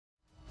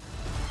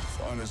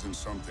Fun isn't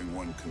something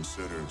one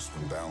considers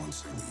when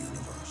balancing the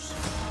universe.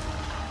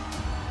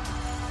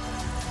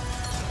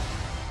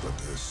 But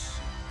this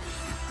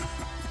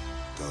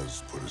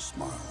does put a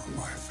smile on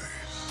my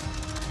face.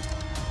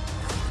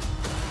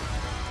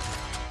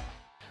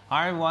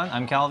 Hi everyone,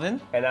 I'm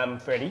Calvin. And I'm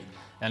Freddy.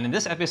 And in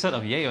this episode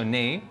of Yay or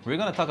Nay, we're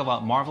going to talk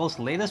about Marvel's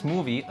latest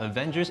movie,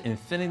 Avengers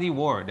Infinity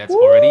War, that's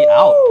already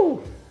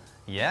out.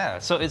 Yeah,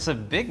 so it's a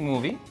big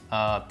movie,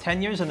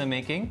 10 years in the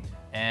making,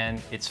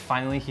 and it's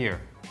finally here.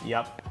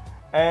 Yep.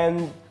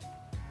 And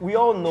we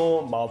all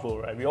know Marvel,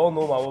 right? We all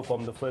know Marvel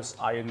from the first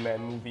Iron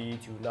Man movie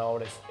to now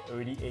there's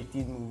already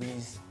 18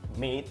 movies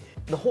made.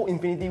 The whole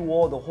Infinity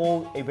War, the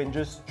whole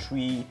Avengers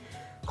 3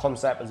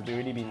 concept has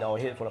already been in our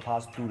head for the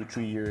past 2 to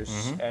 3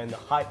 years, and the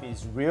hype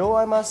is real,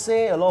 I must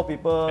say. A lot of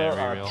people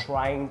are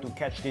trying to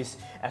catch this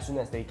as soon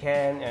as they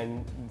can,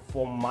 and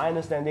from my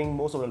understanding,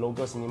 most of the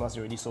local cinemas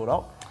already sold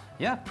out.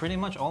 Yeah, pretty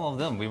much all of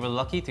them. We were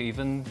lucky to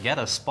even get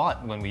a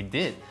spot when we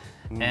did.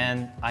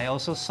 And I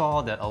also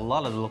saw that a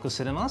lot of the local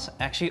cinemas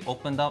actually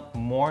opened up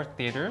more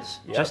theaters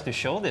just to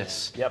show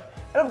this. Yep.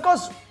 And of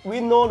course, we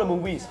know the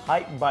movie is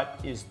hype, but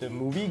is the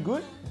movie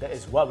good? That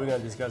is what we're going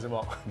to discuss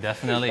about.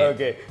 Definitely.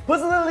 Okay.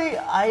 Personally,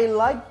 I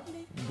like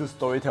the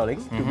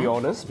storytelling, to be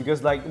honest,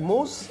 because like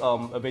most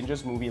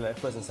Avengers movie, like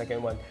first and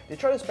second one, they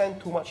try to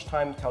spend too much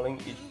time telling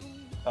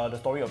the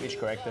story of each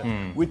character,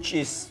 which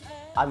is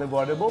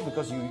unavoidable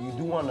because you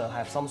do want to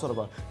have some sort of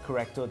a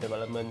character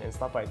development and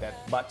stuff like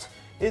that. But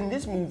in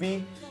this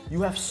movie,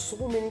 you have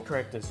so many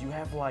characters. You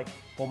have like,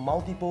 for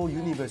multiple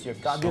universe, you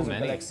have Guardians of the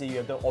Galaxy, you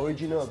have the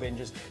original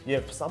Avengers, you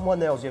have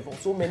someone else, you have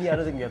so many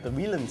other things, you have the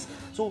villains.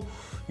 So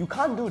you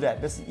can't do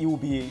that. It will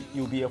be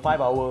a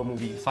 5-hour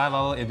movie. 5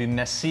 hour, it'd be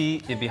messy,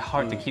 it'd be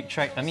hard to keep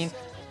track. I mean,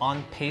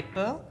 on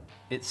paper,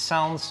 it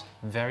sounds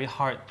very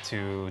hard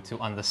to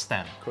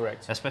understand.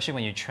 Correct. Especially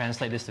when you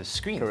translate this to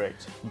screen.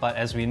 Correct. But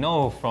as we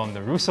know from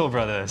the Russo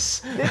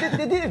brothers,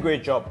 they did a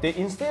great job. They,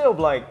 instead of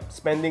like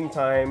spending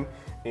time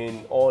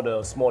in all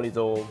the small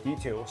little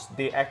details,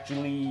 they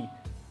actually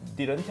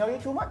didn't tell you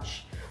too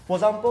much. For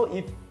example,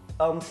 if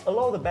a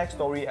lot of the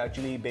backstory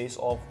actually based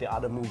off the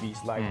other movies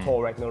like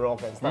Thor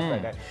Ragnarok and stuff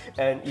like that.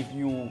 And if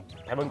you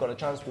haven't got a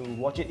chance to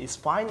watch it, it's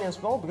fine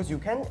as well because you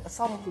can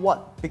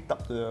somewhat pick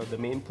up the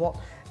main plot.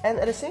 And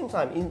at the same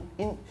time,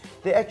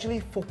 they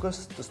actually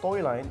focused the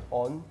storyline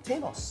on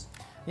Thanos.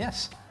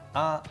 Yes.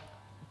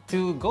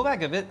 To go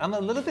back a bit, I'm a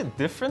little bit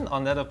different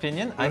on that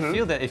opinion. I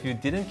feel that if you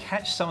didn't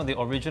catch some of the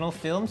original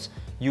films,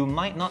 you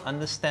might not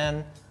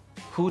understand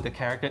who the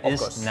character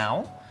is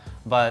now.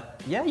 But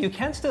yeah, you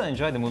can still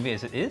enjoy the movie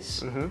as it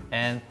is.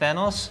 And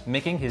Thanos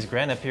making his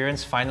grand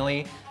appearance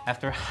finally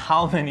after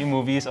how many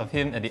movies of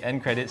him at the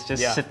end credits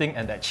just sitting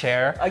in that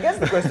chair. I guess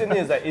the question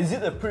is that, is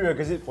it a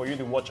prerequisite for you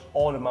to watch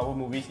all the Marvel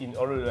movies in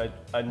order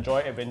to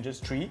enjoy Avengers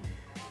 3?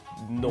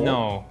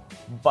 No.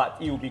 But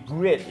it would be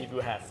great if you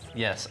have.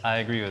 Yes, I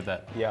agree with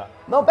that. Yeah.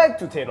 Now back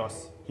to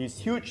Thanos. He's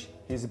huge,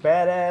 he's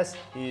badass,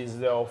 he's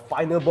the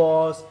final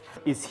boss.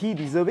 Is he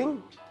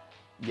deserving?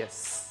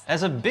 Yes.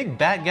 As a big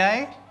bad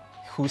guy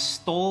who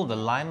stole the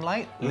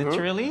limelight,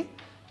 literally,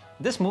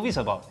 this movie's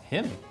about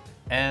him.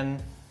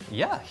 And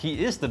yeah,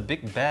 he is the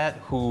big bad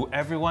who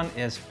everyone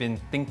has been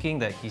thinking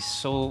that he's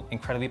so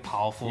incredibly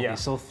powerful, he's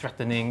so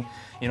threatening.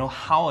 You know,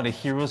 how are the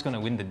heroes gonna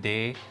win the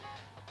day?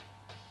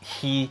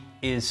 He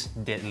is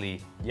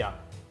deadly. Yeah.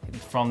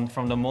 From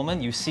the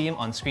moment you see him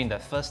on screen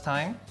that first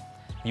time,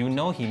 you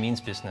know he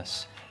means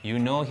business. You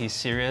know he's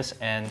serious,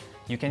 and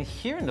you can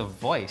hear in the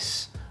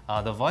voice.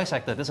 The voice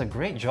actor does a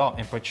great job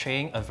in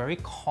portraying a very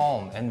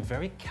calm and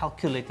very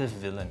calculative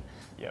villain.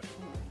 Yeah,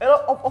 and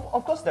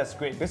of course that's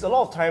great because a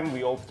lot of time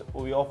we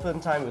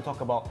oftentimes we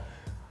talk about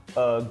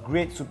a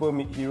great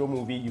superhero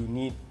movie. You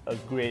need a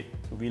great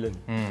villain,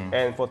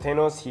 and for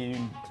Thanos,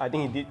 I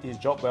think he did his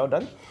job well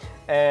done,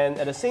 and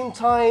at the same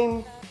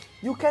time,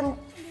 you can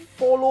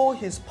follow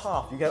his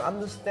path. You can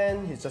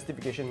understand his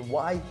justification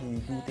why he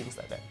do things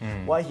like that,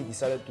 why he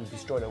decided to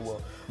destroy the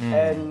world,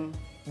 and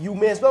you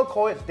may as well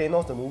call it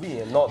Thanos the movie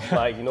and not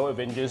like, you know,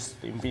 Avengers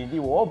Infinity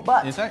War,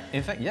 but in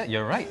fact, yeah,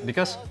 you're right.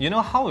 Because you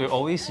know how we're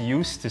always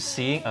used to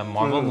seeing a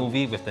Marvel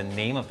movie with the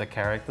name of the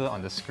character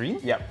on the screen?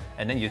 Yep.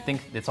 And then you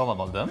think it's all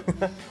about them?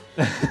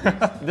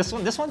 This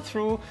one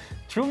threw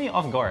me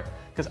off guard.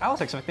 Because I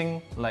was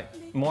expecting like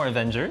more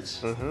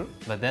Avengers,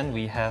 but then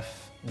we have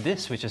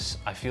this, which is,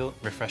 I feel,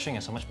 refreshing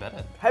and so much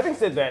better. Having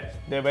said that,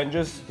 the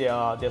Avengers,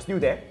 they're still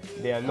there.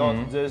 They are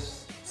not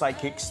just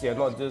sidekicks, they are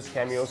not just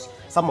cameos.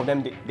 Some of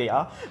them they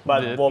are,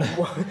 but for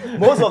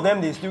most of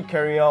them they still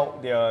carry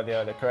out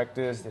their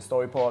characters, their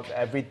story plots,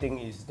 everything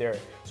is there.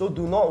 So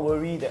do not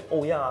worry that,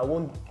 oh yeah, I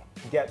won't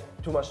get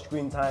too much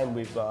screen time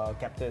with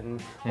Captain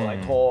or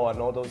like Thor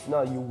and all those.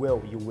 No, you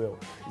will.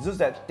 It's just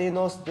that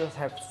Thanos does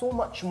have so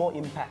much more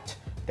impact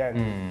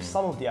than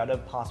some of the other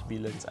past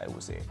villains, I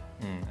would say.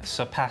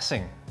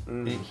 Surpassing.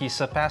 He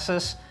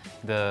surpasses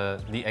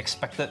the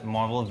expected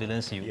Marvel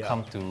villains you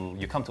come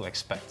to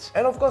expect.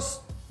 And of course,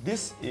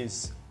 this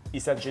is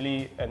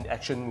essentially an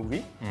action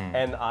movie,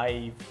 and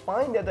I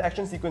find that the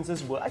action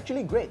sequences were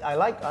actually great. I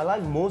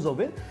like most of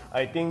it.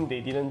 I think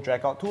they didn't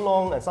drag out too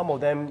long, and some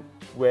of them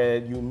where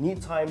you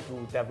need time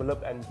to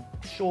develop and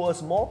show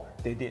us more,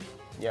 they did.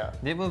 Yeah.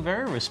 They were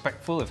very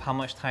respectful of how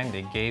much time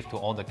they gave to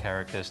all the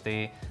characters.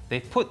 They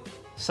put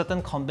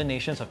certain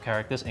combinations of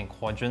characters in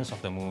quadrants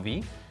of the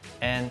movie,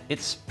 and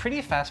it's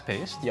pretty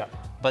fast-paced. Yeah.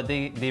 But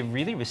they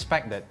really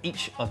respect that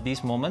each of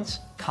these moments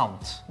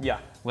counts. Yeah.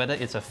 Whether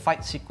it's a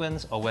fight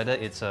sequence or whether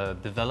it's a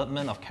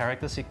development of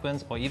character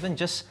sequence or even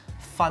just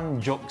fun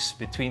jokes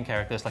between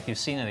characters like you've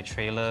seen in the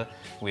trailer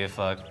with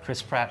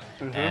Chris Pratt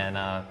and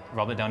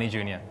Robert Downey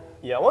Jr.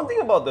 Yeah, one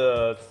thing about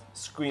the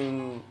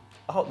screen,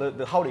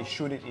 how they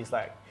shoot it is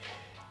like,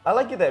 I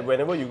like it that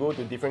whenever you go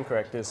to different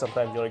characters,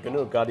 sometimes you're like, you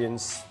know,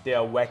 Guardians, they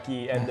are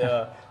wacky, and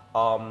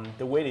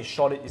the way they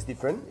shot it is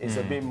different. It's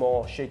a bit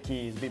more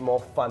shaky, it's a bit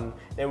more fun.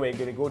 Then when you're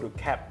gonna go to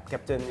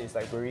Captain, it's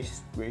like very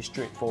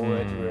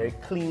straightforward, very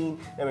clean.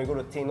 Then when you go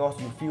to Thanos,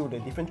 you feel the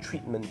different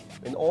treatment,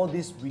 and all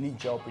this really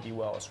gel pretty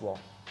well as well.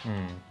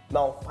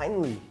 Now,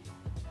 finally,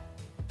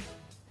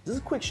 this is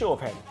a quick show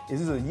of hands.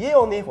 Is this a yay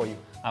or nay for you?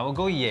 I will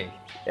go yay.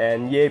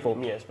 And yay for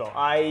me as well.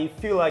 I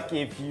feel like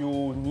if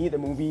you need a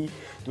movie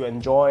to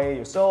enjoy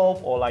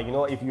yourself, or like, you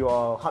know, if you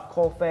are a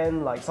hardcore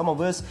fan like some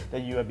of us,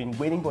 that you have been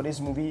waiting for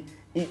this movie,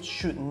 it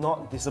should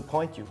not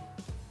disappoint you.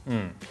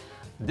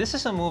 This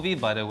is a movie,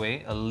 by the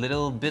way, a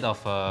little bit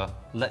of a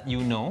let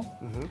you know.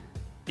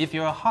 If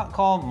you're a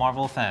hardcore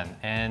Marvel fan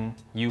and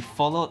you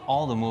followed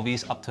all the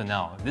movies up to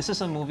now, this is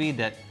a movie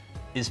that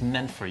is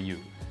meant for you.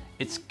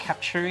 It's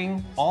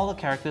capturing all the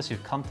characters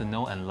you've come to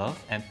know and love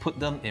and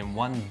put them in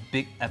one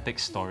big epic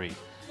story.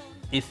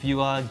 If you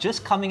are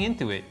just coming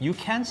into it, you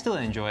can still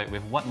enjoy it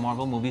with what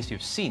Marvel movies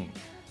you've seen,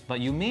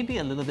 but you may be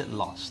a little bit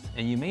lost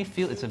and you may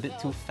feel it's a bit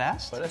too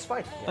fast. But that's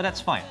fine. But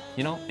that's fine.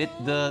 You know,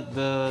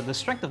 the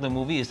strength of the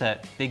movie is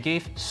that they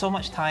gave so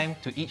much time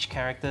to each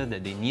character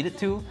that they needed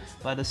to,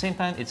 but at the same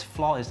time, its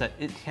flaw is that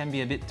it can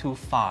be a bit too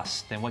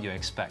fast than what you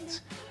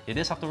expect. It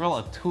is, after all,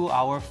 a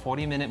 2-hour,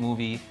 40-minute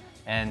movie,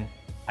 and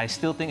I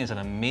still think it's an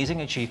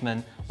amazing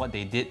achievement what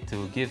they did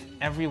to give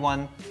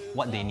everyone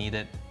what they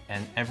needed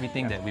and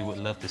everything that we would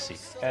love to see.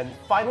 And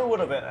final word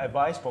of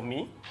advice from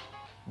me,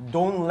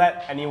 don't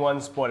let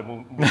anyone spoil the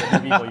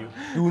movie for you.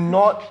 Do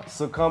not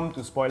succumb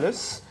to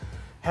spoilers.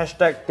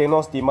 Hashtag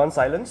Thanos demand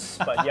silence.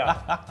 But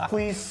yeah,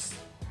 please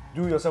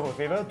do yourself a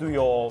favor, do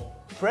your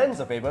friends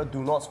a favor,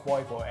 do not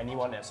spoil for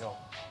anyone as well.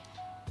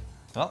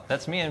 Well,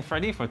 that's me and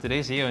Freddie for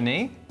today's Yay or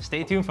Nay.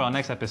 Stay tuned for our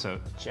next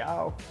episode.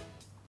 Ciao.